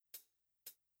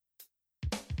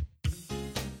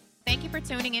Thank you for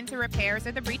tuning in to Repairs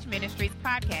of the Breach Ministries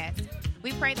podcast.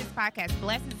 We pray this podcast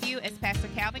blesses you as Pastor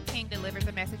Calvin King delivers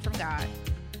a message from God.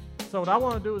 So what I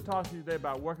want to do is talk to you today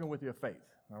about working with your faith,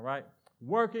 all right?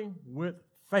 Working with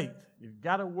faith. You've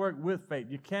got to work with faith.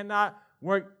 You cannot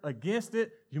work against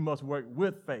it. You must work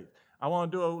with faith. I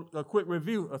want to do a quick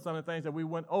review of some of the things that we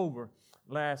went over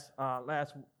last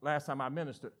time I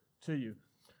ministered to you.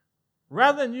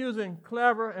 Rather than using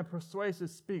clever and persuasive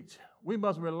speech, we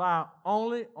must rely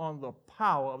only on the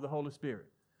power of the Holy Spirit.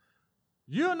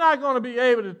 You're not going to be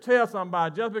able to tell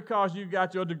somebody just because you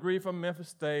got your degree from Memphis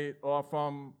State or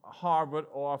from Harvard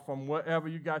or from wherever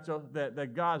you got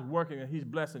that God's working and He's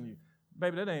blessing you.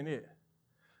 Baby, that ain't it.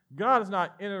 God is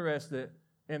not interested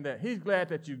in that. He's glad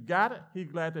that you got it. He's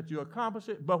glad that you accomplished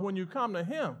it. But when you come to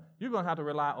Him, you're going to have to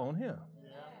rely on Him.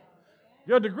 Yeah.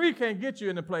 Your degree can't get you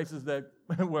in the places that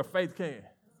where faith can.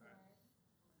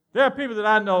 There are people that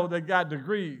I know that got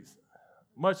degrees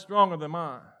much stronger than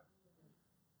mine,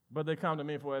 but they come to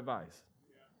me for advice.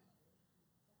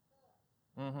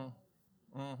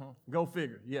 Go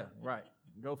figure. Yeah, right.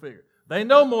 Go figure. They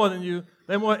know more than you.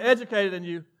 They're more educated than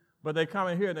you, but they come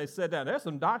in here and they sit down. There's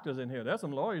some doctors in here. There's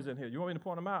some lawyers in here. You want me to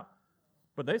point them out?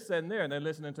 But they sitting there and they're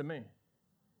listening to me.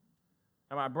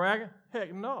 Am I bragging?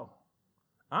 Heck no.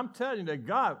 I'm telling you that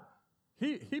God,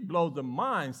 He blows the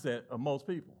mindset of most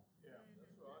people.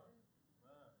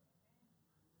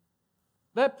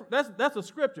 That's a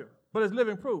scripture, but it's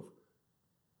living proof.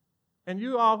 And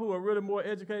you all who are really more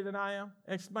educated than I am,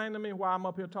 explain to me why I'm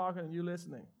up here talking and you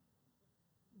listening.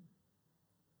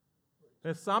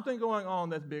 There's something going on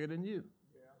that's bigger than you.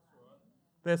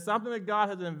 There's something that God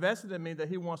has invested in me that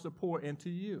He wants to pour into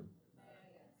you.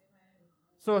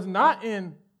 So it's not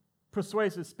in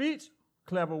persuasive speech,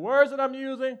 clever words that I'm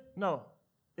using. No,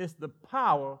 it's the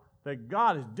power that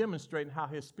God is demonstrating how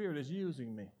His Spirit is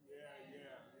using me.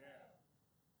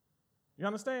 You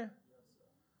understand?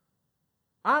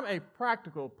 I'm a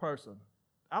practical person.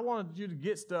 I wanted you to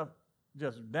get stuff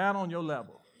just down on your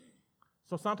level.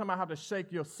 So sometimes I have to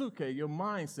shake your suitcase, your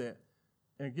mindset,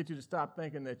 and get you to stop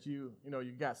thinking that you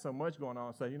got so much going on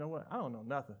and say, you know what, I don't know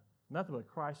nothing but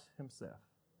Christ Himself.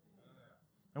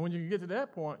 And when you get to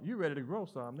that point, you're ready to grow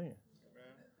some then.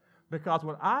 Because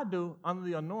what I do under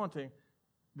the anointing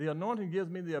gives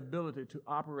me the ability to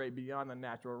operate beyond the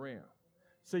natural realm.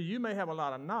 See, you may have a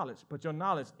lot of knowledge, but your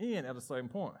knowledge ends at a certain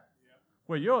point.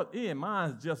 Where your end,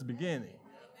 mine's just beginning.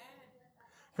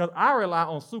 Because I rely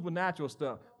on supernatural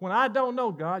stuff. When I don't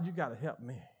know, God, you got to help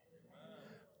me.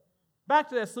 Back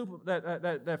to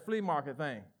that flea market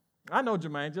thing. I know,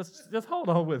 Jermaine, just hold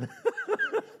on with it.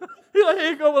 Here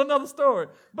you go with another story.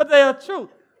 But they are true.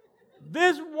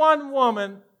 This one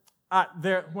woman,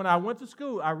 when I went to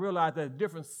school, I realized that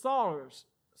different solder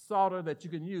that you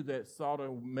can use that solder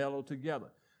mellow together.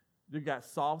 You got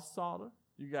soft solder,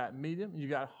 you got medium, you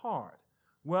got hard.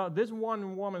 Well, this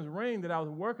one woman's ring that I was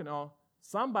working on,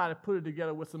 somebody put it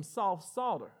together with some soft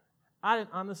solder. I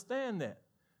didn't understand that.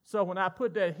 So when I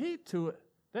put that heat to it,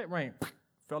 that ring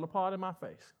fell apart in my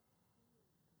face.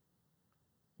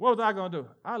 What was I going to do?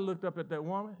 I looked up at that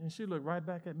woman, and she looked right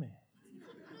back at me.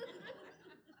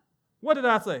 What did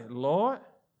I say? Lord,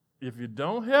 if you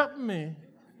don't help me,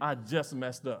 I just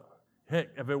messed up. Heck,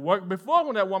 if it worked before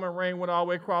when that woman ring went all the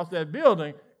way across that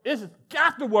building, it's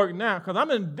got to work now because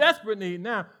I'm in desperate need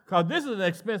now because this is an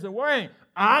expensive ring.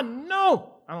 I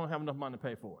know I don't have enough money to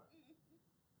pay for it.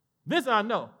 This I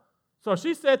know. So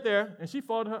she sat there and she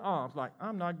folded her arms like,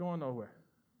 I'm not going nowhere.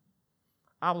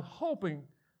 I was hoping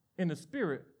in the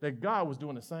spirit that God was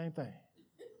doing the same thing.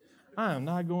 I am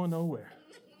not going nowhere.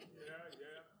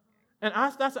 And I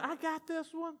said, I got this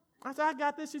one. I said, I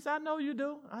got this. She said, I know you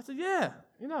do. I said, yeah,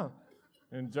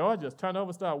 And George just turned over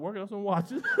and started working on some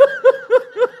watches.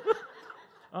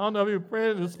 I don't know if he was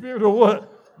praying in the spirit or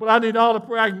what, but I need all the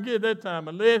prayer I can get at that time.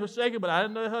 My legs were shaking, but I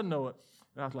didn't let her know it.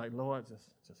 And I was like, Lord, just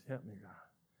help me, God.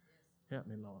 Help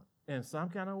me, Lord. In some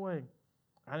kind of way,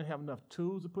 I didn't have enough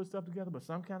tools to put stuff together, but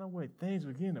some kind of way, things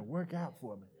began to work out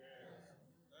for me.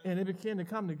 And it began to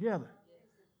come together.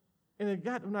 And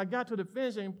when I got to the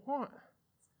finishing point,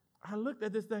 I looked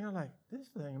at this thing, I'm like, this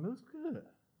thing looks good.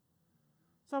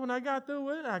 So when I got through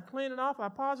with it, I cleaned it off, I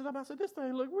polished it up, I said, this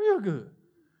thing look real good.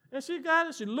 And she got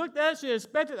it, she looked at it, she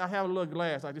inspected it. I have a little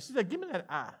glass like this. She said, give me that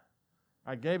eye.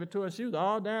 I gave it to her, she was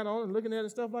all down on it, looking at it and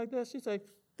stuff like that. She said,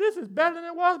 this is better than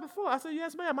it was before. I said,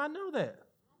 yes, ma'am, I know that.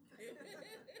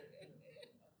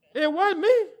 It wasn't me.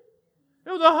 It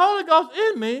was the Holy Ghost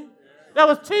in me that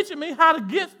was teaching me how to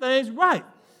get things right.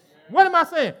 What am I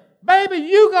saying? Baby,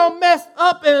 you going to mess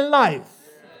up in life.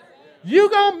 You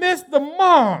going to miss the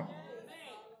mark.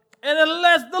 And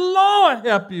unless the Lord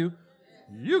help you,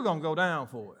 you're going to go down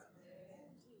for it.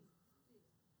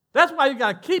 That's why you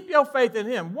got to keep your faith in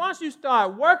him. Once you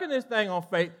start working this thing on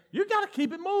faith, you got to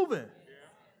keep it moving.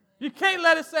 You can't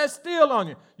let it set still on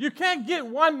you. You can't get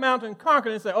one mountain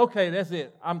conquered and say, okay, that's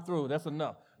it. I'm through. That's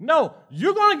enough. No,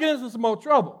 you're going to get into some more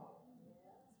trouble.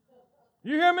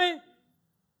 You hear me?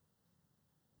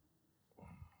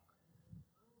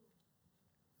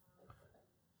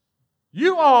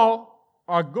 You all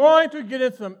are going to get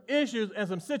into some issues and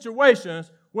some situations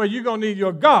where you're going to need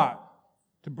your God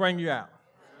to bring you out.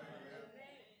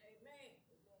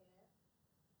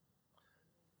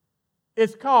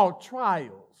 It's called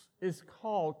trials. It's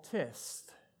called tests.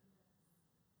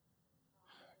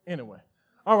 Anyway,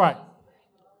 all right.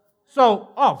 So,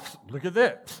 look at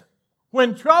that.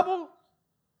 When trouble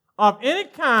of any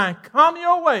kind come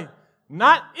your way,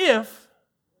 not if,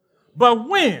 but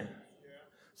when.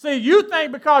 See, you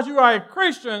think because you are a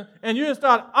Christian and you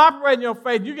start operating your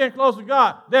faith, you get close to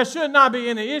God, there should not be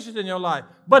any issues in your life.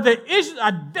 But the issues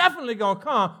are definitely going to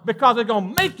come because they're going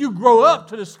to make you grow up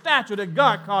to the stature that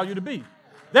God called you to be.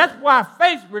 That's why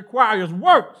faith requires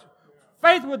works.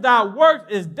 Faith without works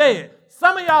is dead.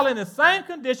 Some of y'all in the same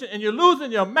condition and you're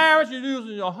losing your marriage, you're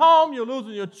losing your home, you're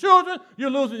losing your children,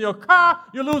 you're losing your car,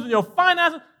 you're losing your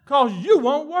finances because you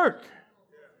won't work.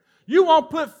 You won't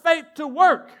put faith to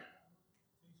work.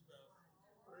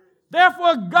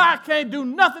 Therefore, God can't do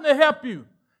nothing to help you.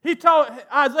 He told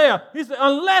Isaiah, he said,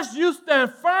 unless you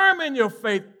stand firm in your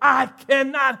faith, I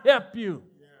cannot help you.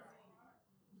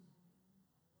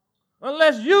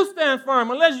 Unless you stand firm,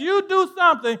 unless you do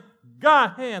something,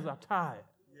 God's hands are tied.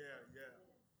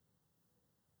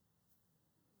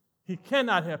 He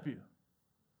cannot help you.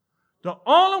 The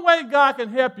only way God can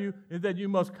help you is that you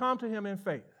must come to him in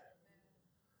faith.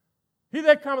 He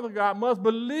that cometh to God must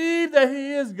believe that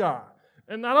he is God.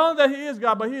 And not only that he is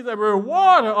God, but he's a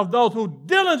rewarder of those who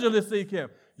diligently seek him.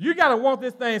 You got to want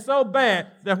this thing so bad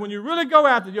that when you really go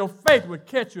after it, your faith will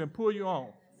catch you and pull you on.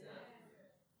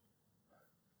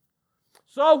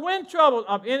 So when troubles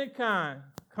of any kind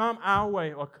come our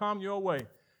way or come your way,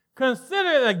 consider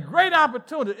it a great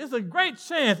opportunity. It's a great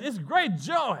chance. It's great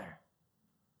joy.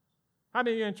 How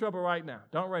many of you are in trouble right now?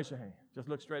 Don't raise your hand. Just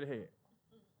look straight ahead.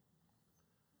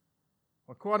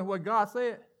 According to what God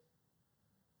said,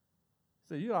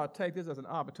 so you ought to take this as an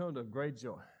opportunity of great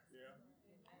joy.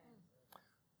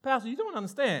 Pastor, you don't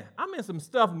understand. I'm in some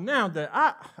stuff now that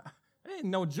there ain't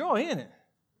no joy in it.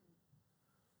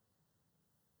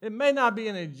 It may not be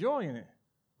any joy in it,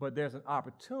 but there's an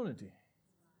opportunity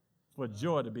for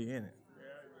joy to be in it.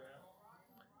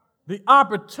 The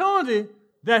opportunity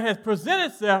that has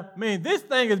presented itself means this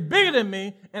thing is bigger than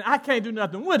me and I can't do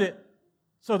nothing with it.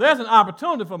 So there's an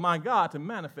opportunity for my God to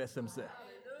manifest himself.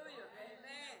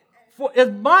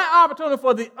 It's my opportunity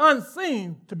for the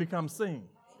unseen to become seen.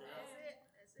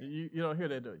 You don't hear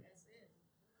that, do you?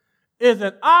 It's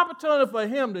an opportunity for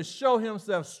him to show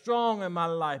himself strong in my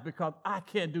life because I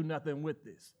can't do nothing with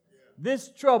this.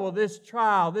 This trouble, this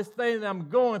trial, this thing that I'm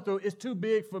going through is too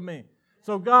big for me.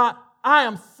 So God, I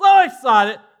am so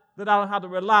excited that I don't have to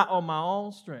rely on my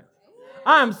own strength.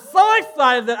 I am so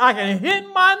excited that I can hit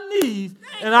my knees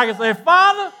and I can say,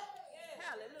 Father,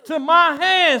 to my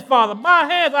hands, Father, my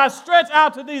hands I stretch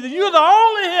out to thee. You're the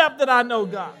only help that I know,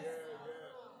 God.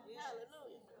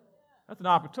 That's an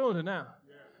opportunity now.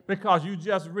 Because you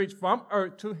just reached from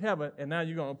earth to heaven, and now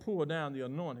you're going to pull down the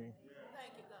anointing,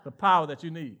 the power that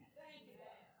you need.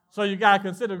 So you got to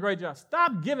consider a great job.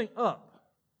 Stop giving up.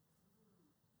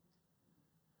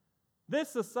 This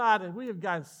society, we have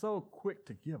gotten so quick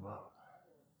to give up.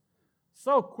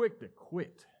 So quick to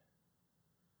quit.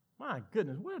 My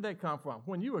goodness, where did that come from?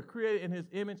 When you were created in his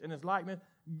image and his likeness,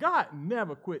 God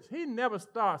never quits. He never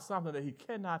starts something that he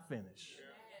cannot finish.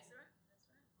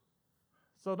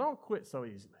 So don't quit so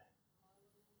easily.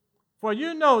 For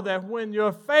you know that when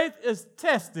your faith is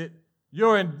tested,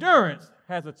 your endurance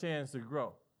has a chance to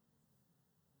grow.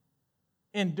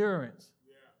 Endurance.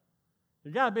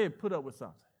 You got to be able to put up with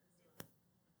something.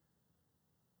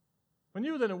 When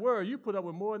you was in the world, you put up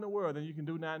with more in the world than you can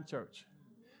do now in church.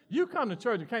 You come to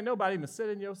church and can't nobody even sit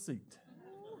in your seat.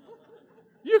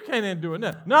 You can't endure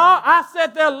nothing. No, I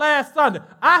sat there last Sunday.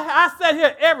 I sat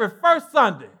here every first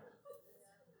Sunday.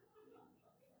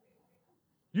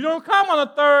 You don't come on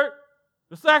the third,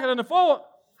 the second, and the fourth.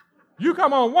 You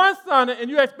come on one Sunday and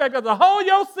you expect us to hold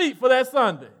your seat for that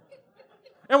Sunday.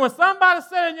 And when somebody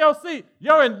sits in your seat,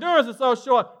 your endurance is so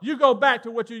short, you go back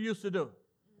to what you used to do.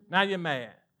 Now you're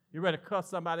mad. You're ready to cuss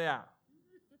somebody out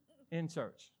in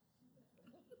church.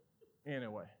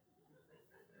 Anyway,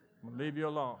 I'm going to leave you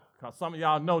alone because some of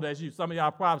y'all know that's you. Some of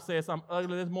y'all probably said something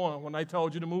ugly this morning when they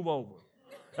told you to move over.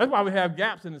 That's why we have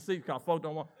gaps in the seat because folks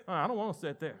don't want, I don't want to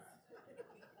sit there.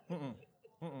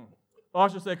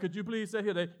 Usher said, could you please sit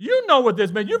here? You know what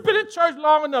this means. You've been in church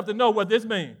long enough to know what this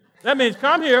means. That means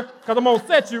come here because I'm going to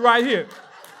set you right here.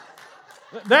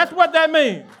 That's what that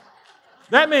means.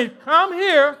 That means come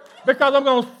here because I'm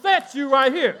going to set you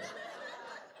right here.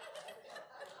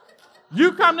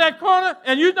 You come to that corner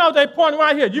and you know they pointing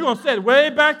right here. You're going to sit way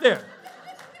back there.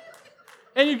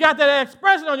 And you got that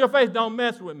expression on your face, don't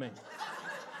mess with me.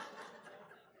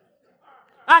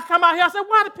 I come out here, I say,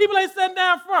 why the people ain't sitting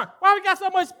down front? Why we got so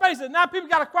much space? And now people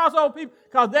got to cross over people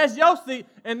because that's your seat.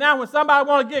 And now when somebody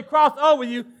want to get crossed over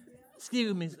you,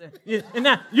 excuse me. And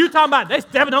now you talking about they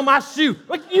stepping on my shoe.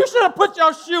 Well, you should have put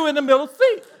your shoe in the middle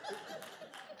seat.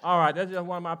 All right, that's just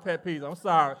one of my pet peeves. I'm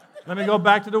sorry. Let me go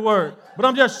back to the word. But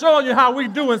I'm just showing you how we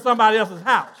do in somebody else's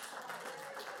house.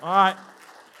 All right.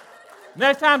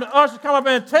 Next time the ushers come up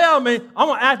and tell me, I'm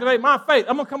going to activate my faith.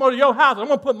 I'm going to come over to your house. And I'm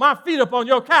going to put my feet up on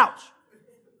your couch.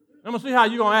 I'm going to see how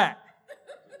you're going to act.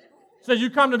 So you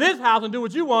come to this house and do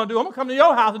what you want to do. I'm going to come to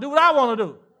your house and do what I want to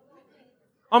do.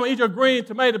 I'm going to eat your green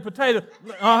tomato, potato.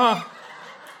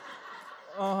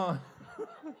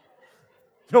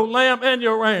 Your lamb and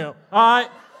your ram. All right?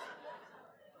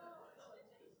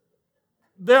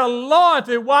 Their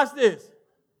loyalty, watch this.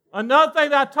 Another thing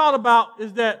that I taught about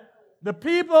is that the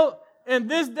people in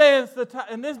this day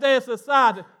of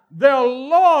society, their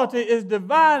loyalty is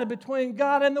divided between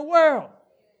God and the world.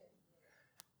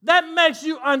 That makes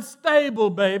you unstable,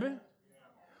 baby.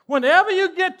 Whenever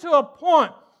you get to a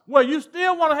point where you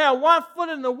still want to have one foot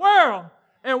in the world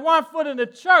and one foot in the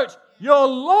church, your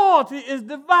loyalty is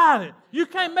divided. You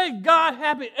can't make God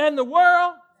happy and the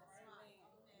world.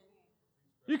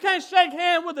 You can't shake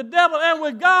hands with the devil and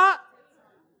with God.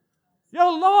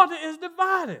 Your loyalty is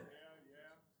divided.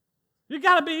 You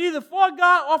got to be either for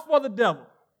God or for the devil.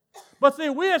 But see,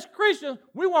 we as Christians,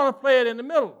 we want to play it in the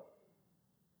middle.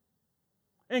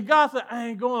 And God said, I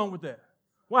ain't going with that.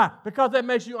 Why? Because that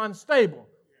makes you unstable.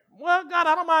 Well, God,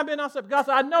 I don't mind being unstable. God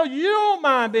said, I know you don't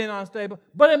mind being unstable,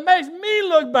 but it makes me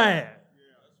look bad.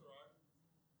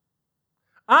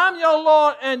 I'm your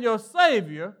Lord and your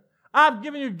Savior. I've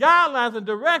given you guidelines and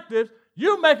directives.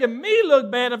 You're making me look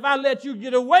bad if I let you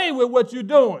get away with what you're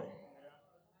doing.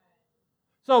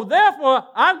 So therefore,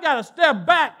 I've got to step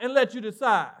back and let you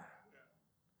decide.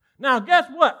 Now, guess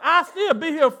what? I'll still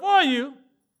be here for you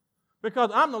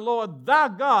because I'm the Lord thy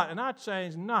God and I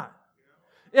change not.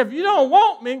 If you don't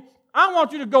want me, I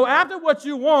want you to go after what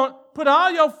you want, put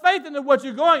all your faith into what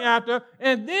you're going after,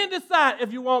 and then decide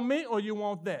if you want me or you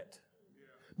want that.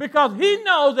 Because he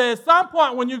knows that at some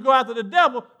point when you go after the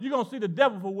devil, you're going to see the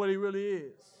devil for what he really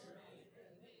is.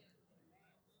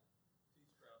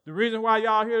 The reason why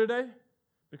y'all here today?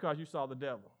 Because you saw the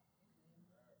devil.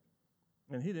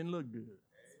 And he didn't look good.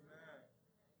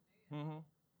 Mm-hmm.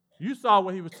 You saw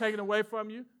what he was taking away from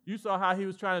you. You saw how he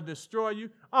was trying to destroy you.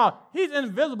 Oh, he's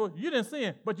invisible. You didn't see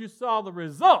him, but you saw the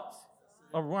results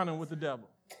of running with the devil.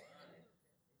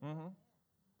 Mm-hmm.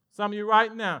 Some of you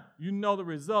right now, you know the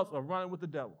results of running with the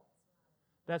devil.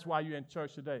 That's why you're in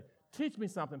church today. Teach me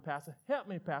something, Pastor. Help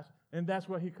me, Pastor. And that's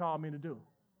what he called me to do.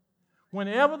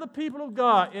 Whenever the people of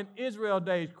God in Israel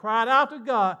days cried out to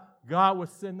God, God would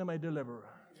send them a deliverer.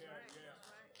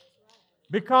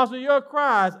 Because of your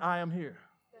cries, I am here.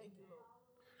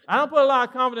 I don't put a lot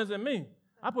of confidence in me.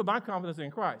 I put my confidence in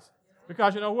Christ.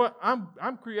 Because you know what?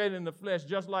 I'm created in the flesh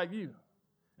just like you.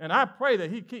 And I pray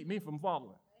that he keep me from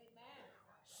falling.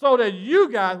 So that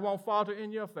you guys won't falter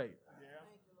in your faith.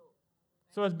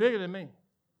 So it's bigger than me.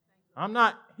 I'm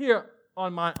not here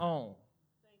on my own.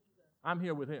 I'm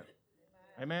here with him.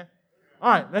 Amen?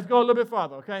 All right, let's go a little bit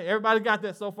farther, okay? Everybody got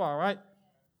that so far, right?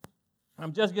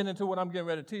 I'm just getting into what I'm getting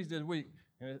ready to teach this week,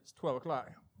 and it's 12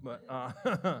 o'clock. But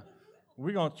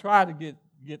we're going to try to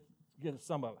get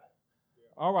some of it.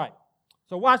 All right.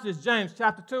 So watch this, James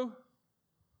chapter 2,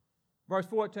 verse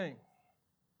 14.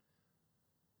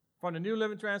 From the New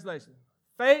Living Translation.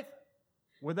 Faith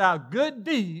without good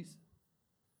deeds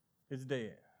is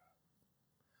dead.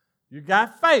 You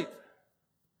got faith,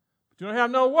 but you don't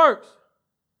have no works.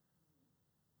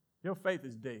 Your faith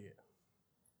is dead.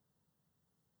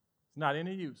 It's not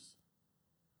any use.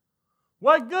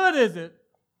 What good is it,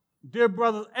 dear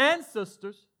brothers and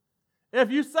sisters,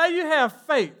 if you say you have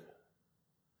faith,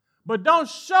 but don't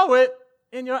show it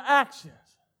in your actions?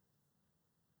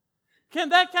 Can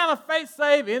that kind of faith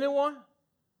save anyone?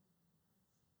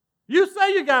 You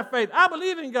say you got faith. I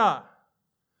believe in God.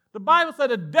 The Bible said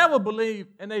the devil believe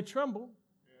and they tremble.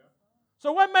 Yeah.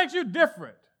 So what makes you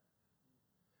different?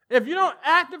 If you don't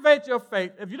activate your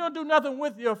faith, if you don't do nothing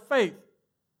with your faith,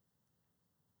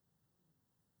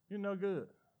 you're no good.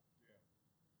 Yeah.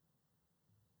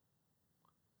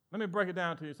 Let me break it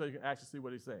down to you so you can actually see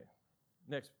what he's saying.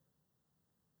 Next.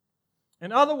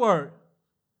 In other words,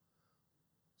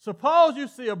 suppose you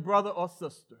see a brother or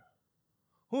sister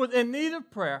who is in need of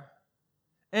prayer,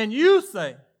 and you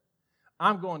say,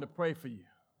 I'm going to pray for you.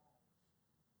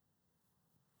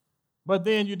 But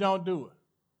then you don't do it.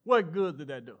 What good did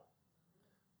that do?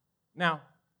 Now,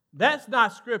 that's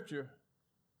not scripture.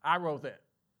 I wrote that.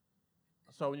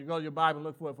 So when you go to your Bible and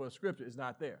look for it for a scripture, it's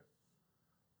not there.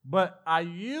 But I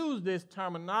use this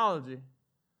terminology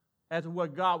as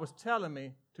what God was telling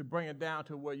me to bring it down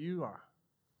to where you are.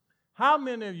 How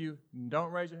many of you,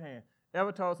 don't raise your hand,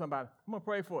 ever told somebody, I'm going to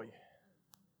pray for you?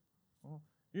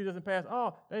 You just in past,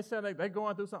 oh, they said they're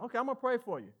going through something. Okay, I'm going to pray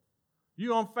for you.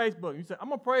 You on Facebook, you say, I'm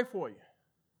going to pray for you.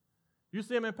 You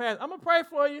see them in past, I'm going to pray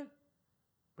for you,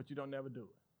 but you don't never do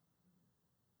it.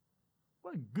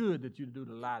 What good did you do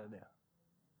to lie to them?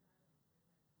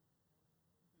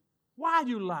 Why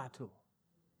you lie to them?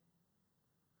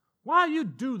 Why you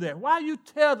do that? Why you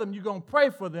tell them you're going to pray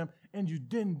for them and you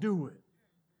didn't do it?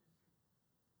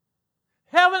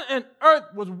 Heaven and earth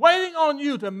was waiting on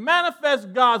you to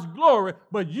manifest God's glory,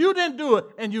 but you didn't do it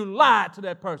and you lied to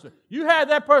that person. You had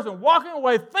that person walking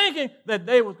away thinking that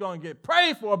they was going to get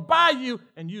prayed for by you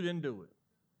and you didn't do it.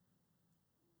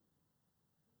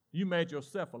 You made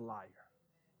yourself a liar.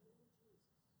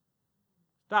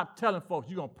 Stop telling folks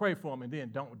you're going to pray for them and then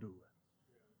don't do it.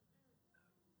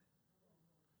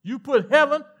 You put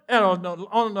heaven on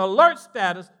an alert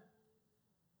status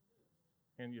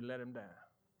and you let him down.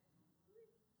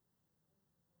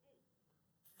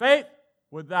 Faith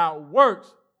without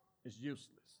works is useless.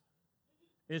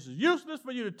 It's useless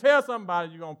for you to tell somebody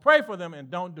you're going to pray for them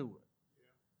and don't do it.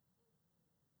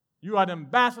 You are the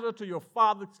ambassador to your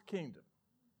Father's kingdom.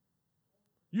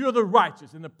 You are the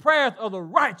righteous, and the prayers of the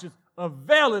righteous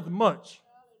availeth much.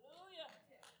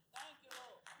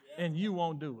 And you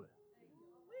won't do it.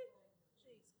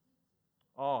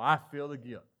 Oh, I feel the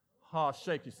guilt. Oh,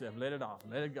 shake yourself. Let it off.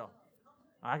 Let it go.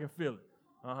 I can feel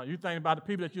it. You think about the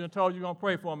people that you done told you're going to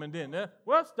pray for them, and then,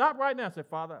 well, stop right now. Say,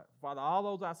 Father, all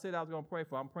those I said I was going to pray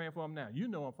for, I'm praying for them now. You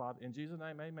know them, Father. In Jesus'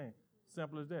 name, amen.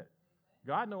 Simple as that.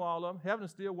 God know all of them. Heaven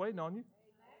is still waiting on you.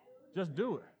 Just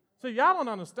do it. See, y'all don't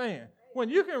understand. When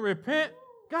you can repent,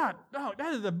 God, oh,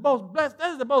 that is the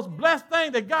most blessed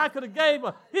thing that God could have gave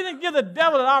us. He didn't give the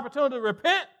devil an opportunity to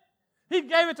repent. He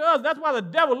gave it to us. That's why the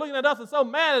devil looking at us is so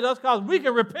mad at us, because we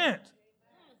can repent.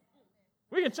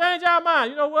 We can change our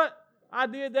mind. You know what? I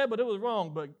did that, but it was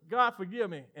wrong. But God forgive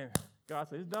me. And God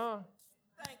said, it's done.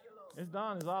 Thank you, Lord. It's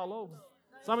done. It's all over.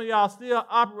 Some of y'all still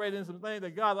operating in some things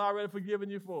that God's already forgiven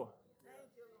you for.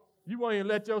 You won't even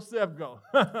let yourself go.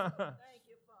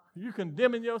 You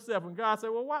condemning yourself. And God said,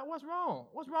 well, what's wrong?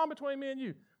 What's wrong between me and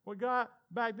you? Well, God,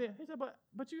 back then, he said,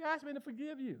 but you asked me to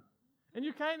forgive you. And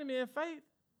you came to me in faith.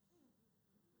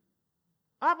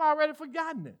 I've already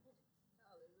forgotten it.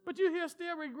 But you're here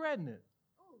still regretting it.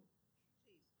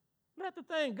 Let the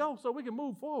thing go so we can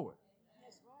move forward.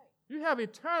 You have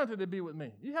eternity to be with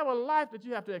me. You have a life that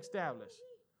you have to establish.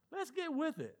 Let's get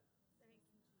with it.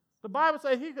 The Bible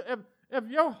says if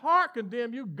your heart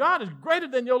condemn you, God is greater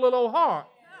than your little old heart.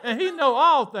 And he know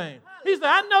all things. He said,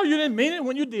 I know you didn't mean it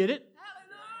when you did it.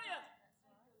 Hallelujah.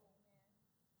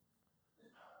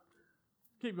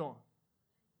 Keep going.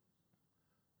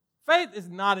 Faith is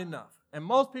not enough. And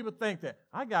most people think that,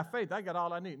 I got faith, I got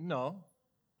all I need. No.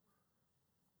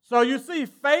 So you see,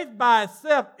 faith by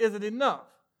itself isn't enough.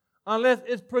 Unless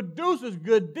it produces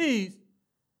good deeds,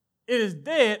 it is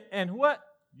dead and what?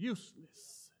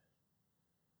 Useless.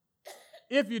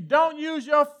 If you don't use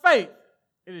your faith,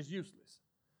 it is useless.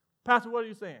 Pastor, what are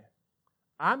you saying?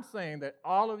 I'm saying that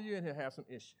all of you in here have some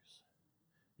issues.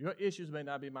 Your issues may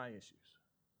not be my issues.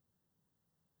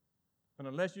 And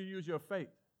unless you use your faith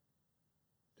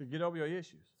to get over your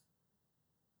issues,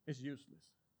 it's useless.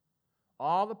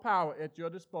 All the power at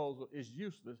your disposal is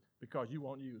useless because you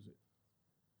won't use it.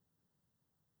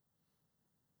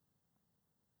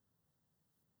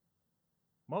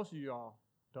 Most of y'all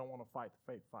don't want to fight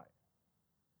the faith fight.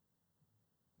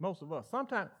 Most of us.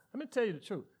 Sometimes, let me tell you the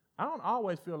truth, I don't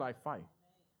always feel like fighting.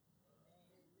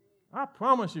 I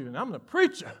promise you, and I'm the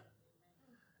preacher.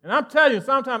 And I'm telling you,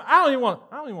 sometimes I don't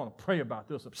even want to pray about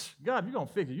this one. God, if you're going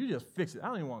to fix it, you just fix it. I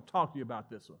don't even want to talk to you about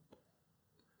this one.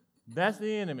 That's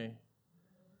the enemy.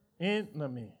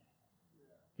 Enemy.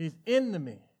 He's in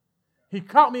me. He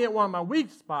caught me at one of my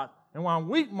weak spots and one of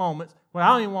my weak moments where I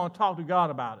don't even want to talk to God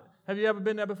about it. Have you ever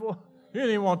been there before? You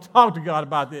didn't even want to talk to God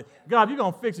about this. God, if you're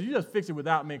going to fix it, you just fix it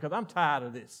without me because I'm tired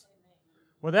of this.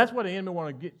 Well, that's what the enemy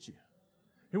want to get you.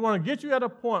 He want to get you at a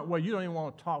point where you don't even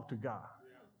want to talk to God.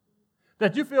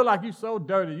 That you feel like you're so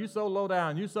dirty, you're so low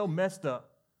down, you're so messed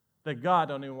up that God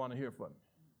don't even want to hear from you.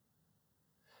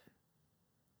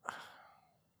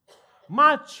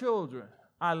 My children,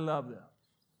 I love them.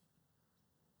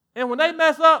 And when they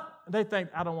mess up, they think,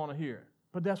 I don't want to hear it.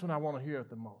 But that's when I want to hear it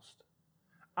the most.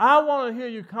 I want to hear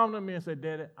you come to me and say,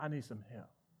 Daddy, I need some help.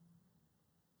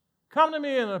 Come to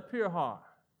me in a pure heart.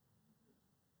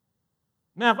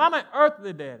 Now, if I'm an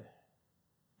earthly daddy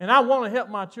and I want to help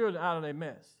my children out of their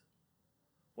mess,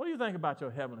 what do you think about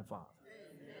your heavenly Father?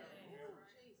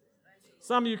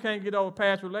 Some of you can't get over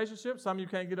past relationships. Some of you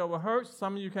can't get over hurts.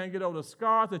 Some of you can't get over the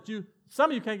scars some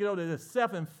of you can't get over the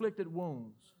self-inflicted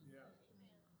wounds.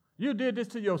 You did this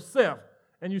to yourself,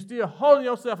 and you're still holding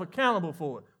yourself accountable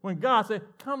for it. When God said,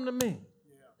 come to me.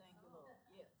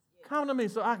 Come to me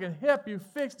so I can help you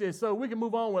fix this so we can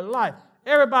move on with life.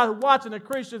 Everybody's watching the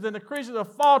Christians, and the Christians are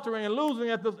faltering and losing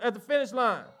at the finish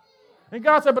line. And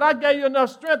God said, but I gave you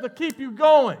enough strength to keep you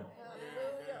going.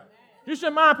 You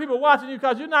shouldn't mind people watching you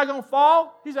because you're not going to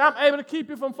fall. He said, I'm able to keep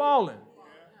you from falling.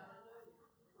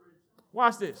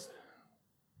 Watch this.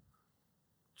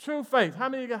 True faith. How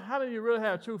many of you really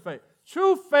have true faith?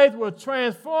 True faith will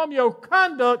transform your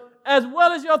conduct as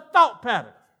well as your thought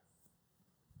pattern.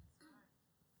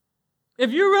 If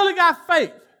you really got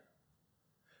faith,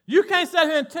 you can't sit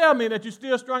here and tell me that you're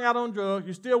still strung out on drugs,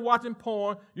 you're still watching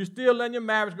porn, you're still letting your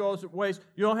marriage go to waste,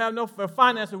 you don't have no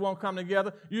finances won't come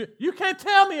together. You can't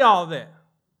tell me all that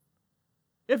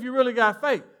if you really got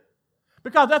faith.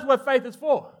 Because that's what faith is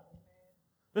for.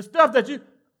 The stuff that you...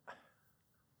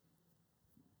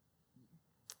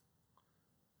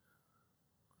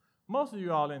 Most of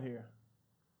you all in here,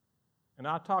 and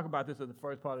I'll talk about this at the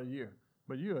first part of the year,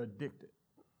 but you're addicted.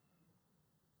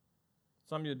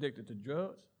 Some of you are addicted to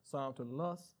drugs, some to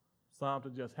lust, some to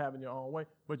just having your own way,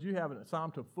 but you have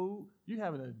some to food. You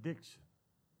have an addiction.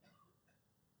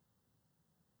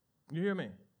 You hear me?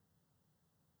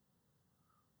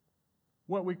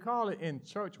 What we call it in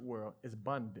church world is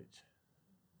bondage.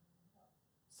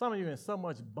 Some of you are in so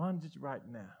much bondage right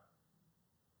now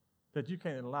that you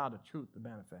can't allow the truth to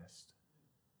manifest.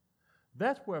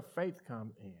 That's where faith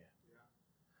comes in.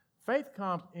 Faith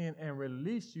comes in and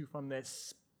releases you from that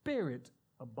spirit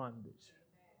of bondage.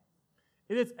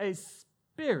 It is a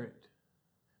spirit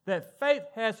that faith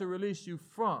has to release you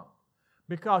from,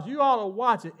 because you ought to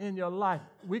watch it in your life.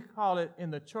 We call it in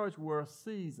the church world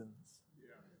seasons.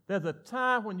 There's a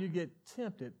time when you get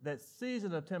tempted, that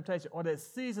season of temptation or that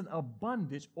season of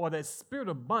bondage or that spirit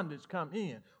of bondage come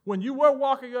in. When you were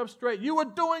walking up straight, you were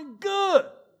doing good.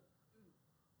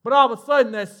 But all of a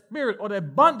sudden that spirit or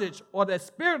that bondage or that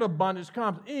spirit of bondage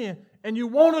comes in and you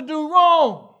want to do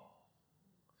wrong.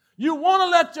 You want to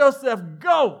let yourself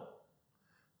go.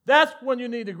 That's when you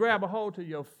need to grab a hold to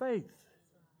your faith.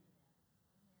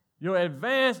 Your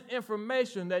advanced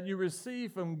information that you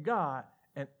receive from God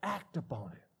and act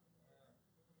upon it.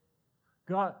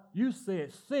 God, you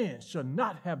said sin shall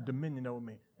not have dominion over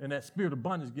me. And that spirit of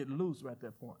bondage get loose right at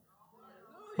that point.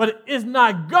 But it's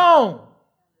not gone.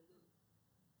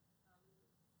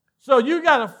 So you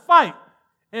got to fight.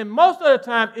 And most of the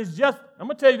time it's just, I'm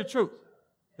going to tell you the truth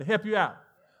to help you out.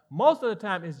 Most of the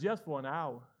time it's just for an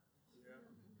hour.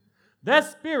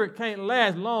 That spirit can't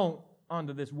last long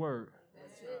under this word.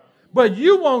 But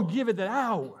you won't give it that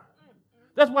hour.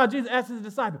 That's why Jesus asked his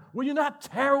disciples, will you not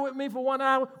tarry with me for 1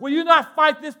 hour? Will you not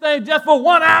fight this thing just for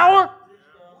 1 hour?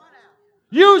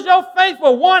 Use your faith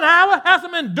for 1 hour. Have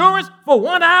some endurance for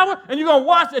 1 hour. And you're going to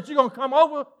watch that. You're going to come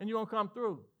over and you're going to come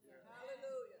through.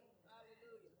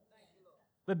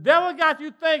 The devil got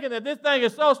you thinking that this thing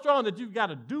is so strong that you've got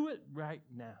to do it right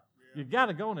now. You got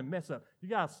to go on and mess up. You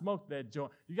got to smoke that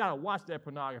joint. You got to watch that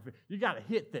pornography. You got to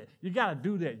hit that. You got to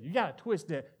do that. You got to twist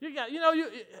that.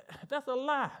 That's a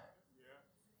lie.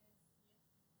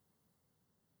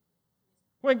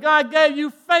 When God gave you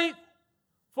faith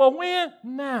for when?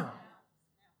 Now.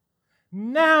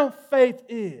 Now faith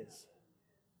is.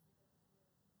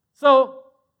 So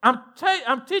I'm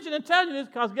teaching and telling you this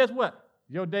because guess what?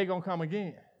 Your day going to come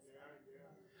again.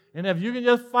 And if you can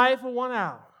just fight for 1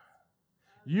 hour,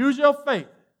 use your faith,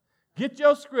 get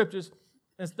your scriptures,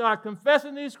 and start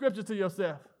confessing these scriptures to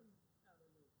yourself.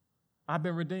 I've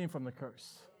been redeemed from the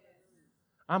curse.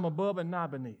 I'm above and not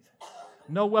beneath.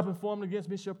 No weapon formed against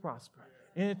me shall prosper.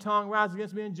 Any tongue rise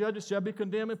against me in judgment shall be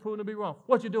condemned and proven to be wrong.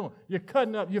 What you doing? You're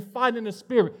cutting up. You're fighting in the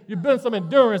spirit. You're building some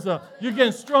endurance up. You're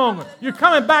getting stronger. You're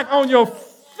coming back on your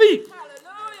feet.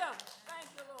 Hallelujah. Thank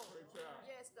you, Lord.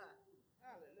 Yes, God.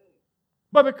 Hallelujah.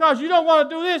 But because you don't want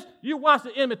to do this, you watch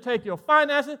the enemy take your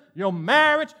finances, your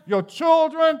marriage, your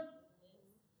children.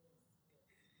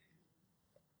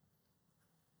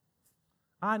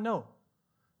 I know.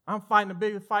 I'm fighting the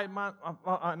biggest fight,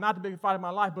 not the biggest fight of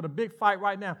my life, but a big fight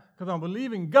right now because I'm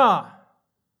believing God,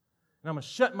 and I'm going to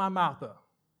shut my mouth up.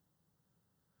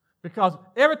 Because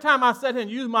every time I sit here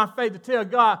and use my faith to tell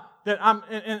God that I'm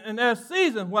in there's a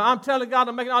season where I'm telling God,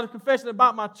 I'm making all this confession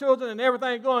about my children and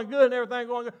everything going good and everything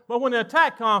going good. But when the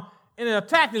attack comes and the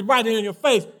attack is right in your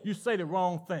face, you say the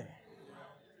wrong thing.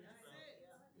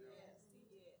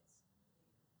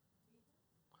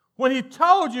 When he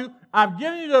told you, I've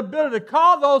given you the ability to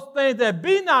call those things that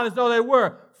be not as though they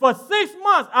were. For 6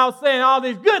 months, I was saying all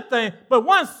these good things, but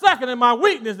 1 second in my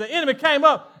weakness, the enemy came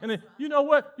up, and then, you know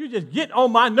what? You just get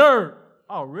on my nerve.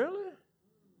 Oh, really?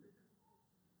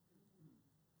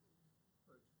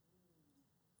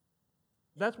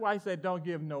 That's why he said, don't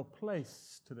give no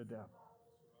place to the devil.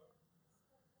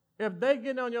 If they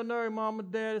get on your nerve, mama,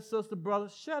 daddy, sister, brother,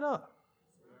 shut up.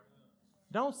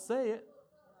 Don't say it.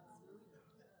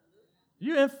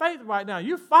 You're in faith right now.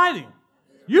 You're fighting.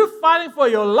 You're fighting for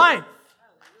your life.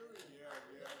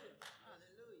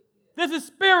 This is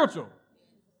spiritual.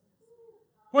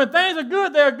 When things are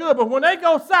good, they're good. But when they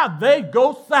go south, they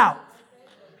go south.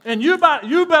 And you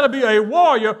better be a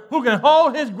warrior who can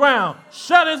hold his ground,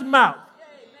 shut his mouth.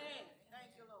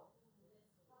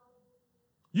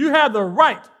 You have the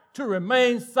right to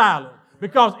remain silent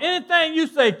because anything you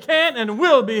say can and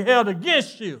will be held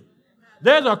against you.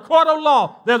 There's a court of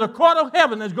law. There's a court of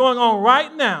heaven that's going on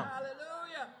right now.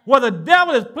 Hallelujah. Where the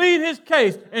devil is pleading his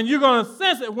case, and you're going to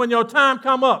sense it when your time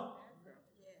come up.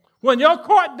 When your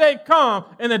court date comes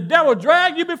and the devil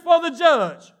drag you before the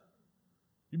judge,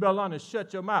 you better learn to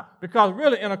shut your mouth. Because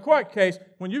really, in a court case,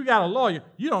 when you got a lawyer,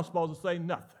 you don't supposed to say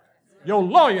nothing. Your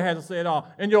lawyer has to say it all.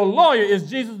 And your lawyer is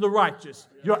Jesus the righteous,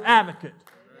 your advocate.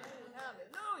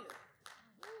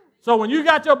 So when you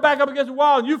got your back up against the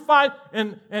wall and you fight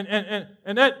and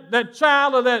that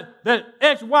child or that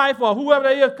ex-wife or whoever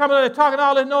they is coming there talking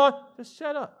all this noise, just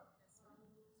shut up.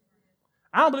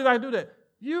 I don't believe I can do that.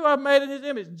 You are made in his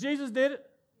image. Jesus did it.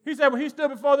 He said when he stood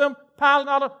before them, Pilate and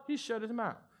all that, he shut his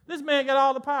mouth. This man got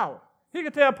all the power. He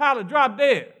could tell Pilate to drop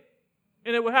dead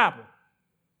and it would happen.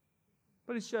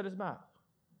 But he shut his mouth.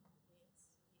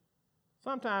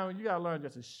 Sometimes you got to learn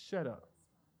just to shut up.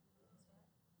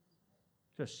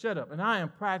 Just shut up. And I am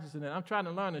practicing that. I'm trying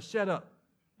to learn to shut up.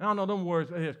 I don't know them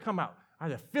words, they just come out. I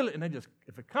just feel it, and if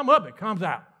it come up, it comes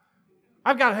out.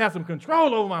 I've got to have some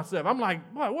control over myself. I'm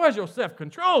like, boy, where's your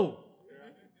self-control?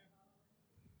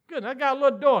 Good. I got a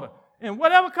little daughter. And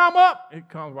whatever come up, it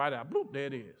comes right out. Bloop, there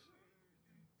it is.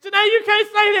 Today you can't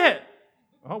say that.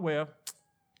 Oh, well,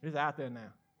 it's out there now.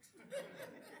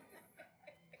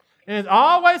 And it's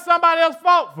always somebody else's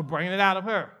fault for bringing it out of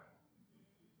her.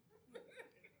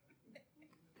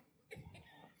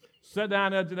 Sit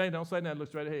down there today. Don't say nothing. Look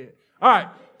straight ahead. All right,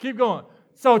 keep going.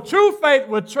 So true faith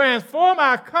will transform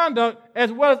our conduct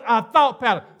as well as our thought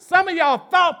pattern. Some of y'all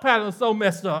thought patterns are so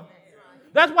messed up.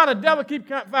 That's why the devil keeps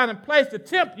finding place to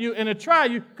tempt you and to try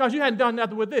you because you hadn't done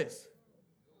nothing with this.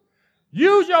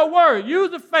 Use your word.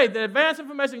 Use the faith, the advanced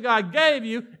information God gave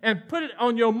you, and put it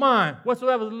on your mind.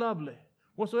 Whatsoever is lovely,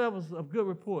 whatsoever is of good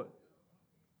report.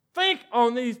 Think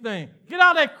on these things. Get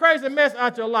all that crazy mess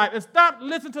out your life and stop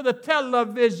listening to the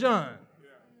television.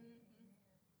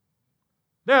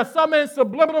 There are so many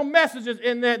subliminal messages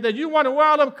in there that you wonder where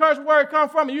all them curse words come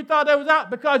from and you thought they was out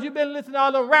because you've been listening to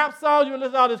all them rap songs, you've been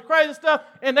listening to all this crazy stuff,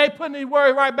 and they putting these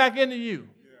words right back into you.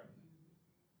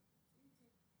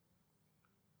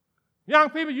 Yeah. Young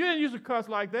people, you didn't used to cuss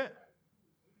like that.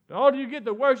 The older you get,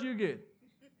 the worse you get.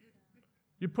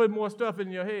 You put more stuff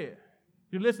in your head.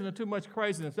 You listen to too much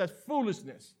craziness. That's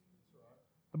foolishness.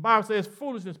 The Bible says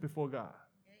foolishness before God.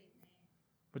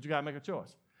 But you got to make a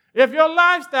choice. If your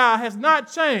lifestyle has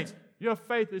not changed, your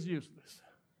faith is useless.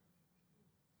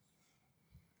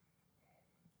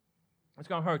 It's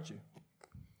going to hurt you.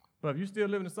 But if you're still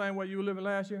living the same way you were living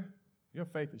last year, your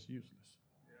faith is useless.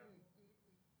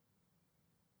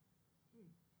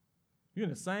 You're in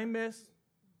the same mess.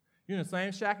 You're in the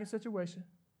same shacking situation.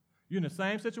 You're in the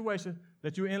same situation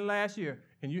that you were in last year,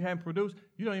 and you haven't produced.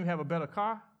 You don't even have a better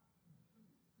car.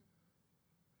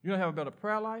 You don't have a better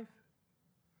prayer life.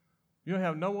 You don't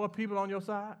have no more people on your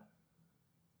side.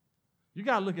 You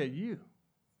got to look at you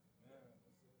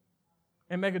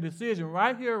and make a decision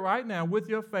right here, right now, with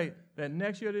your faith that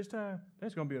next year this time,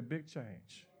 there's going to be a big change.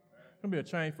 It's going to be a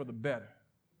change for the better.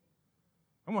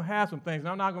 I'm going to have some things.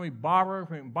 I'm not going to be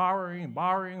borrowing.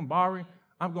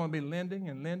 I'm going to be lending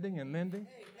and lending and lending. Amen.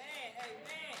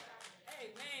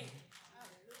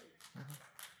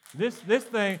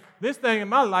 This thing in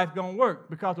my life going to work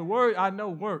because the word I know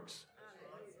works.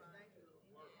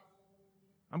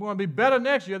 I'm going to be better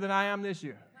next year than I am this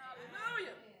year.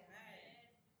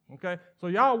 Okay? So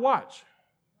y'all watch.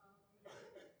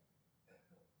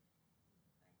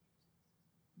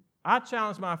 I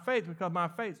challenge my faith because my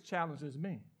faith challenges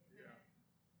me.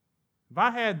 If I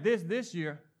had this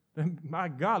year, then my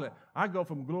God, I go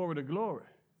from glory to glory.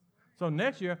 So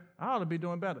next year, I ought to be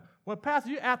doing better. Well, Pastor,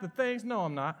 you after things? No,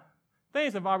 I'm not.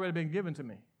 Things have already been given to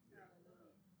me.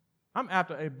 I'm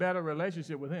after a better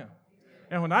relationship with him.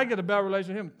 And when I get a better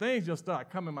relationship with him, things just start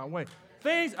coming my way.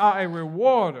 Things are a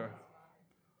rewarder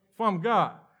from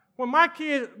God. When my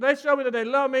kids, they show me that they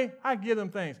love me, I give them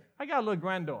things. I got a little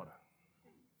granddaughter.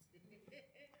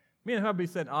 Me and her be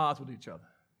setting odds with each other.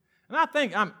 And I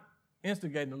think I'm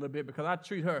instigating a little bit because I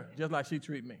treat her just like she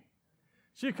treat me.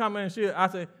 She come in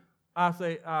and I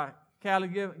say, Callie,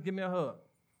 give me a hug.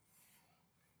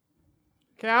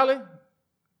 Callie.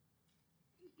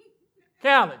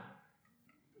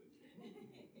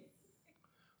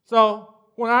 So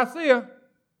when I see her,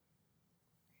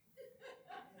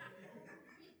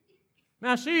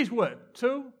 now she's what,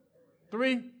 2,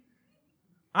 3?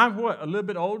 I'm what, a little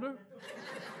bit older?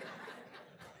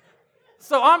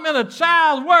 So I'm in a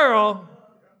child's world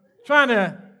trying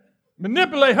to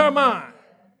manipulate her mind.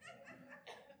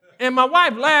 And my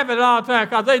wife laugh at it all the time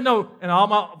because they know, and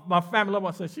all my family loved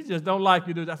ones say, she just don't like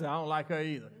you, dude. I said, I don't like her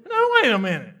either. No, wait a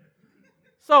minute.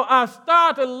 So I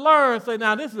start to learn, say,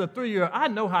 now this is a 3-year-old. I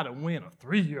know how to win a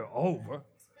 3-year-old over.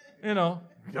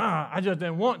 God, I just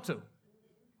didn't want to.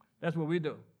 That's what we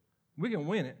do. We can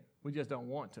win it. We just don't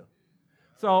want to.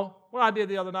 So what I did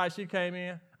the other night, she came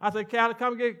in. I said, Callie,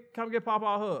 come get Papa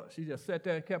a hug. She just sat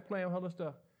there and kept playing with her little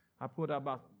stuff. I pulled out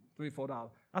about $3, $4.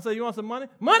 I said, you want some money?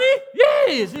 Money?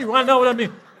 Yeah. She wanted to know what I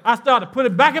mean. I started to put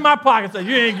it back in my pocket and said,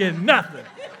 you ain't getting nothing.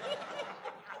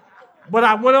 But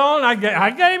I went on, I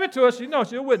gave it to her. She knows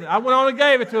she was with me. I went on and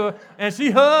gave it to her, and she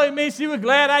hugged me. She was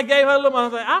glad I gave her a little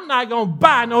money. I said, I'm not going to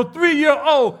buy no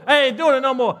 3-year-old. I ain't doing it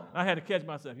no more. I had to catch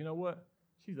myself. You know what?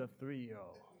 She's a 3-year-old.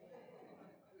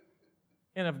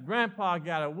 And if Grandpa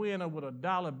got a winner with a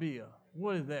dollar bill,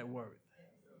 what is that worth?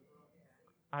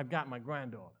 I got my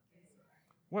granddaughter.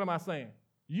 What am I saying?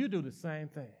 You do the same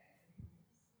thing.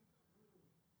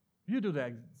 You do the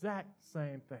exact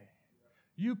same thing.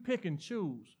 You pick and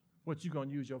choose what you're going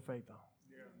to use your faith on.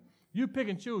 Yeah. You pick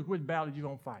and choose which battles you're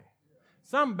going to fight. Yeah.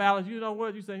 Some battles, you know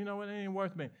what? You say, you know what? It ain't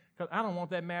worth me because I don't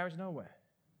want that marriage no way.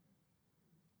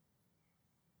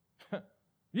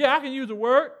 Yeah, I can use the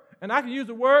word, and I can use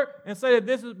the word and say that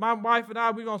this is my wife and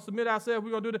I, we're going to submit ourselves,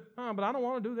 we're going to do this. But I don't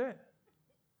want to do that.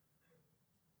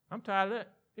 I'm tired of that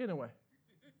anyway.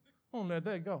 I won't let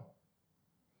that go.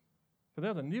 Because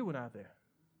there's a new one out there.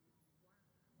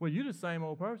 Well, you're the same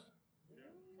old person.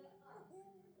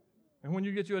 And when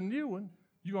you get you a new one,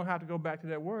 you're going to have to go back to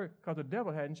that word because the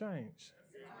devil hadn't changed.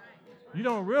 You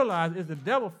don't realize it's the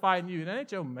devil fighting you. It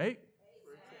ain't your mate.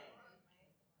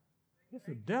 It's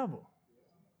the devil.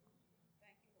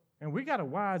 And we got to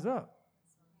wise up.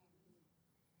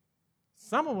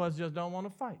 Some of us just don't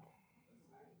want to fight.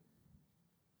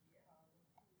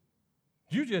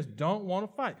 You just don't want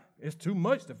to fight. It's too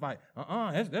much to fight.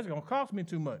 That's going to cost me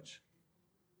too much.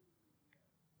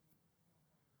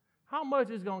 How much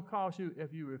is it going to cost you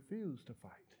if you refuse to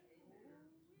fight?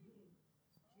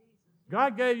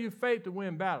 God gave you faith to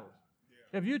win battles.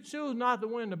 Yeah. If you choose not to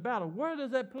win the battle, where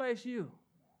does that place you?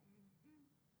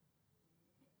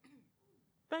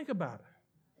 Think about it.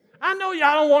 I know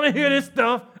y'all don't want to hear this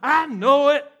stuff. I know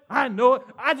it. I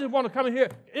just want to come in here.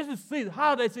 It's the season,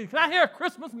 holiday season. Can I hear a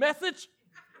Christmas message?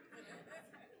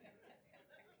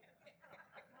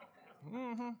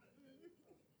 Mm-hmm.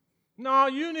 No,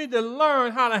 you need to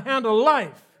learn how to handle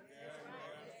life.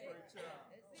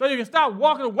 So you can stop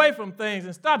walking away from things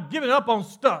and stop giving up on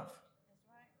stuff.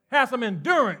 Have some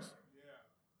endurance.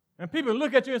 And people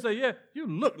look at you and say, yeah, you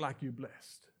look like you're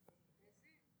blessed.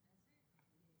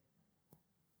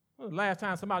 When was the last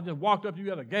time somebody just walked up to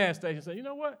you at a gas station and said, you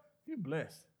know what? You're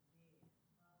blessed.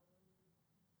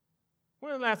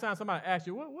 When was the last time somebody asked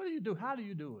you, what do you do? How do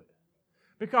you do it?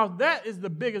 Because that is the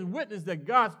biggest witness that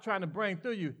God's trying to bring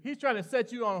through you. He's trying to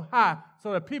set you on high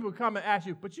so that people come and ask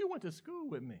you, but you went to school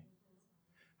with me.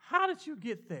 How did you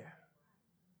get there?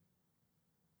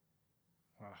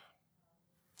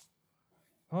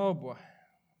 Oh, boy.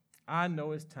 I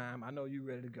know it's time. I know you're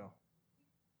ready to go.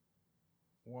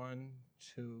 1,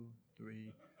 2,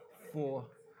 3, 4.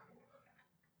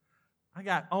 I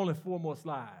got only 4 more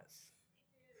slides.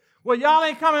 Well, y'all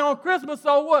ain't coming on Christmas,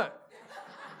 so what?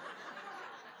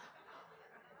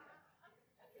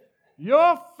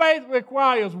 Your faith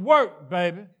requires work,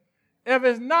 baby. If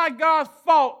it's not God's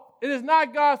fault, it is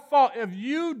not God's fault if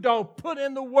you don't put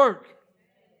in the work.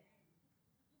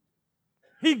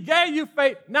 He gave you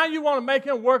faith. Now you want to make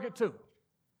him work it too.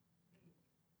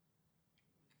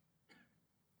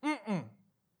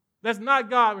 That's not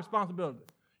God's responsibility.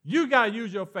 You got to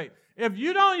use your faith. If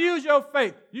you don't use your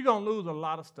faith, you're going to lose a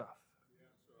lot of stuff.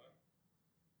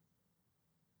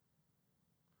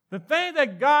 The thing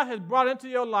that God has brought into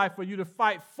your life for you to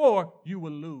fight for, you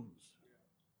will lose.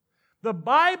 The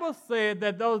Bible said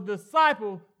that those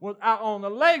disciples were out on the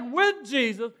lake with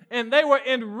Jesus, and they were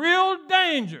in real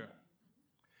danger.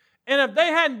 And if they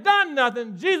hadn't done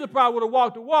nothing, Jesus probably would have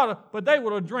walked the water, but they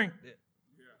would have drank it.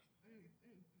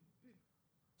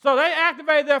 So they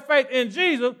activated their faith in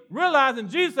Jesus, realizing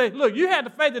Jesus said, look, you had the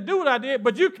faith to do what I did,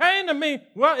 but you came to me.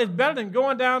 Well, it's better than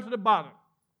going down to the bottom.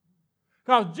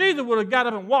 Because Jesus would have got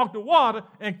up and walked the water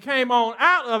and came on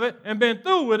out of it and been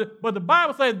through with it. But the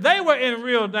Bible says they were in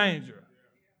real danger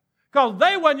because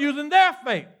they weren't using their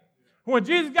faith. When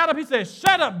Jesus got up, he said,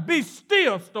 shut up, be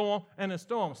still, storm. And the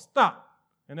storm stopped.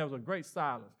 And there was a great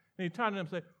silence. And he turned to them and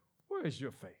said, where is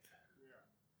your faith?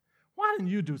 Why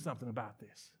didn't you do something about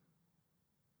this?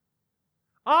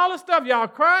 All the stuff y'all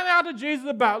crying out to Jesus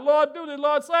about, Lord, do this,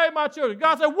 Lord, save my children.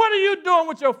 God said, what are you doing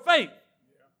with your faith?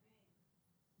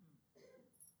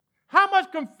 How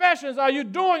much confessions are you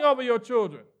doing over your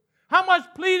children? How much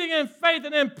pleading in faith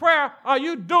and in prayer are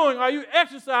you doing? Are you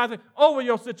exercising over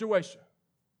your situation?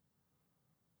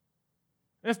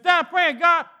 Instead of praying,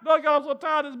 God, Lord God, I'm so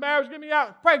tired of this marriage, get me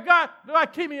out. Pray, God,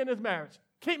 Lord, keep me in this marriage.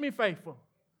 Keep me faithful.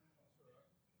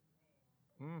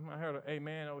 I heard an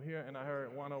amen over here, and I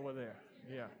heard one over there.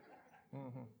 Yeah.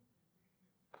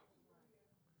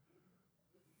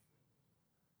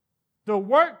 The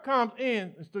work comes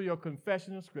in is through your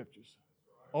confession of scriptures,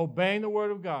 obeying the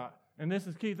word of God. And this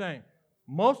is the key thing.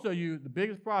 Most of you, the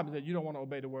biggest problem is that you don't want to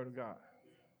obey the word of God.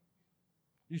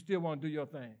 You still want to do your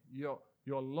thing. Your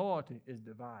loyalty is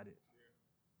divided.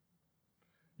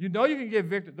 You know you can get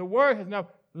victory. The word has now,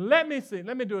 let me see.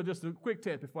 Let me do just a quick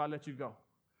test before I let you go.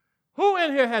 Who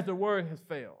in here has the word has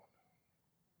failed?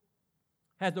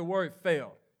 Has the word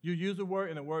failed? You use the word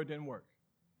and the word didn't work.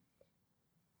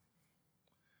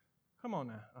 Come on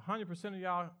now. 100% of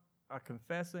y'all are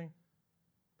confessing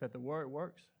that the word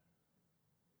works.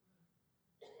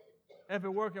 If it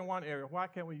works in one area, why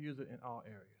can't we use it in all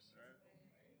areas?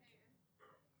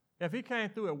 If he came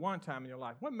through at one time in your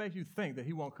life, what makes you think that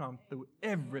he won't come through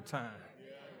every time?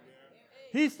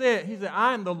 He said,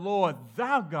 I am the Lord,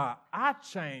 thou God, I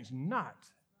change not.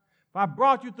 If I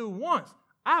brought you through once,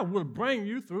 I will bring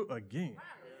you through again.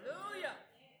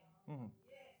 Hallelujah.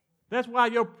 That's why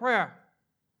your prayer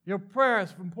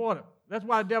is important. That's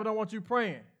why the devil don't want you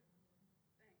praying.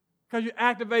 Because you're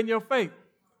activating your faith.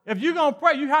 If you're going to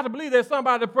pray, you have to believe there's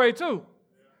somebody to pray to.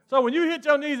 So when you hit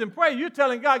your knees and pray, you're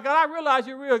telling God, God, I realize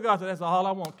you're real. God said, that's all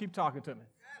I want. Keep talking to me.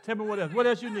 Tell me what else. What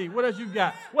else you need? What else you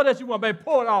got? What else you want, baby?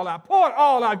 Pour it all out. Pour it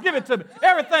all out. Give it to me.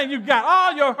 Everything you got,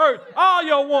 all your hurt, all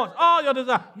your wants, all your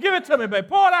desires. Give it to me, baby.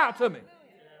 Pour it out to me.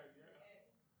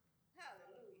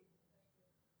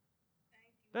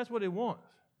 That's what he wants.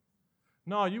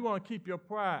 No, you want to keep your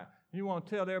pride. You want to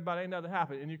tell everybody ain't nothing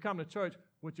happened. And you come to church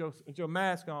with your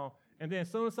mask on, and then as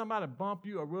soon as somebody bump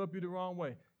you or rub you the wrong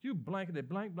way, you blanketed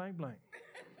blank, blank, blank.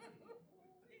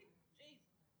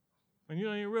 And you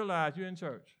don't even realize you're in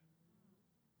church.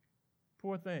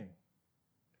 Poor thing.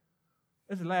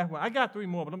 This is the last one. I got 3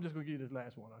 more, but I'm just going to give you this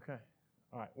last one, okay?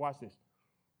 All right, watch this.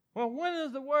 Well, when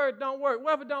is the word don't work?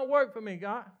 What if it don't work for me,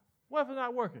 God? What if it's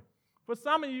not working? For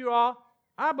some of you all,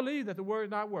 I believe that the word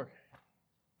is not working.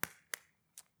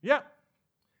 Yep.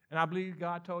 And I believe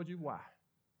God told you why.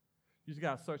 You just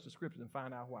got to search the scriptures and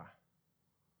find out why.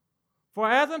 For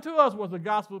as unto us was the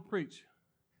gospel preached,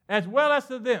 as well as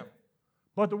to them.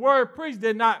 But the word preached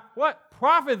did not,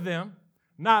 profit them,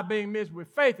 not being mixed with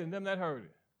faith in them that heard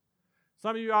it.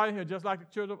 Some of you out here, just like the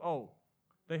children of old,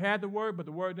 they had the word, but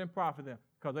the word didn't profit them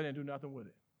because they didn't do nothing with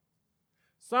it.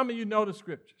 Some of you know the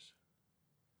scriptures,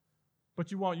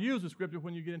 but you won't use the scripture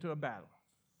when you get into a battle.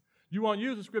 You won't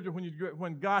use the scripture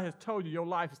when God has told you your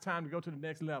life is time to go to the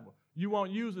next level. You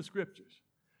won't use the scriptures.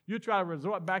 You try to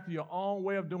resort back to your own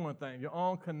way of doing things, your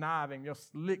own conniving, your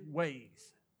slick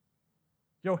ways,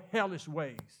 your hellish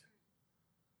ways.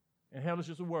 And hellish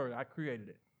is a word. I created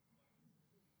it.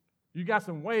 You got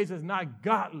some ways that's not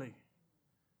godly.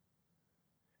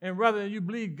 And rather than you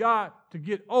believe God to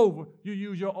get over, you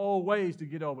use your old ways to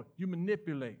get over. You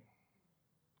manipulate.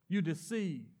 You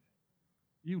deceive.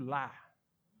 You lie.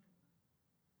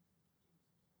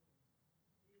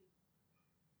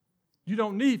 You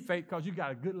don't need faith because you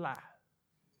got a good lie.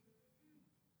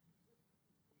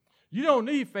 You don't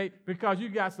need faith because you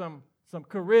got some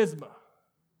charisma.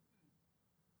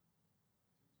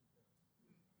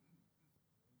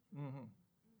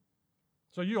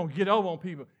 So you're going to get over on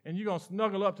people, and you're going to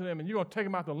snuggle up to them, and you're going to take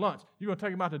them out to lunch. You're going to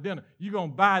take them out to dinner. You're going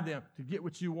to buy them to get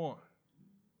what you want.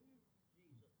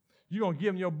 You're going to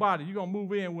give them your body. You're going to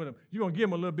move in with them. You're going to give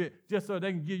them a little bit just so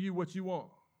they can give you what you want.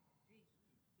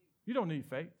 You don't need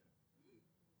faith.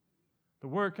 The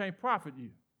word can't profit you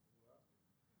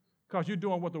because you're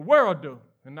doing what the world do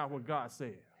and not what God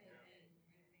said.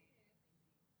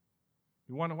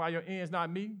 You wonder why your end's not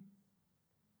meeting?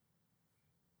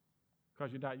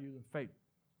 Because you're not using faith.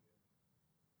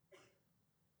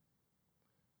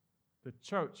 The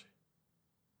church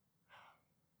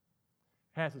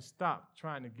has to stop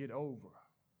trying to get over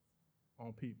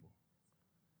on people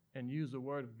and use the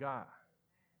word of God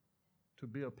to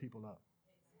build people up.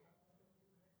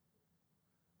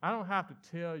 I don't have to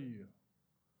tell you.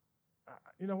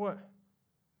 You know what?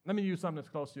 Let me use something that's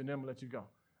close to you and then I'm going to let you go.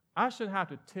 I shouldn't have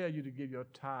to tell you to give your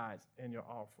tithes and your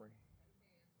offering.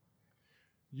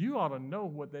 You ought to know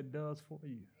what that does for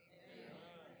you.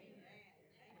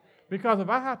 Because if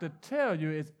I have to tell you,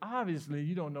 it's obviously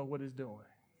you don't know what it's doing.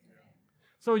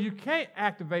 So you can't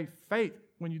activate faith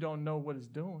when you don't know what it's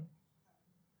doing.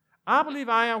 I believe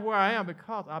I am where I am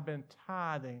because I've been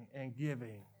tithing and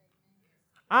giving.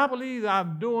 I believe that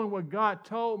I'm doing what God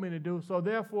told me to do, so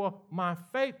therefore my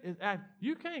faith is active.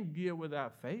 You can't give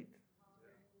without faith.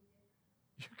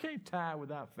 You can't tithe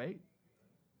without faith.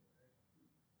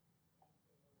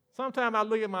 Sometimes I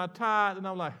look at my tithe and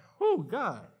I'm like, oh,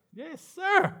 God, yes,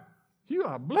 sir, you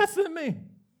are blessing me.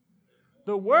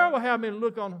 The world will have me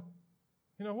look on,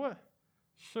 you know what?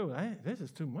 Sure, this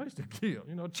is too much to give.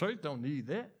 You know, church don't need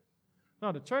that.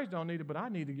 No, the church don't need it, but I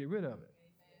need to get rid of it.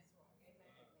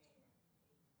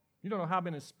 You don't know how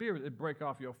many spirits it break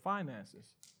off your finances,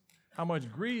 how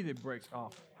much greed it breaks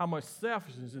off, how much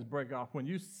selfishness it breaks off when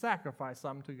you sacrifice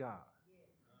something to God.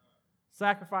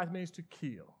 Sacrifice means to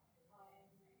kill,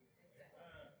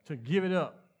 to give it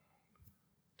up,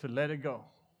 to let it go,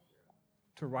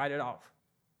 to write it off.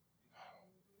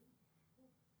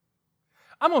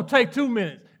 I'm going to take 2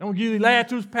 minutes. I'm going to give you the last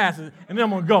 2 passages, and then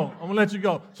I'm going to go. I'm going to let you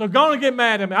go. So go on and get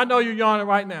mad at me. I know you're yawning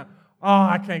right now. Oh,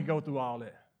 I can't go through all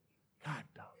that. God,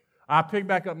 no. I'll pick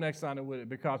back up next Sunday with it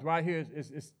because right here,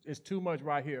 it's too much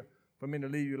right here for me to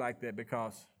leave you like that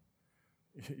because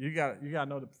you got to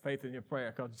know the faith in your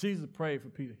prayer because Jesus prayed for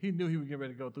Peter. He knew he was getting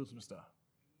ready to go through some stuff.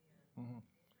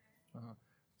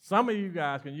 Some of you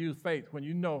guys can use faith when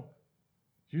you know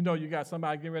you got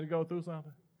somebody getting ready to go through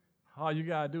something. All you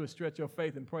got to do is stretch your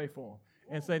faith and pray for them.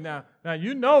 And say, now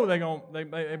you know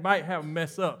they might have a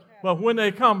mess up. But when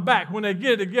they come back, when they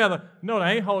get it together, no, they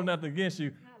ain't holding nothing against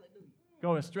you.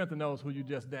 Go and strengthen those who you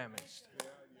just damaged.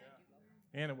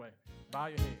 Anyway, bow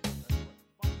your head.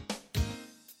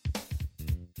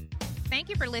 Thank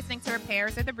you for listening to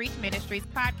Repairers of the Breach Ministries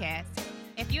podcast.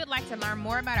 If you would like to learn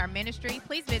more about our ministry,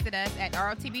 please visit us at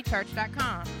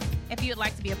rotvchurch.com. If you would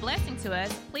like to be a blessing to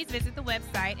us, please visit the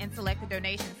website and select the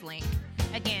donations link.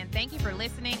 Again, thank you for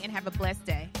listening and have a blessed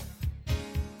day.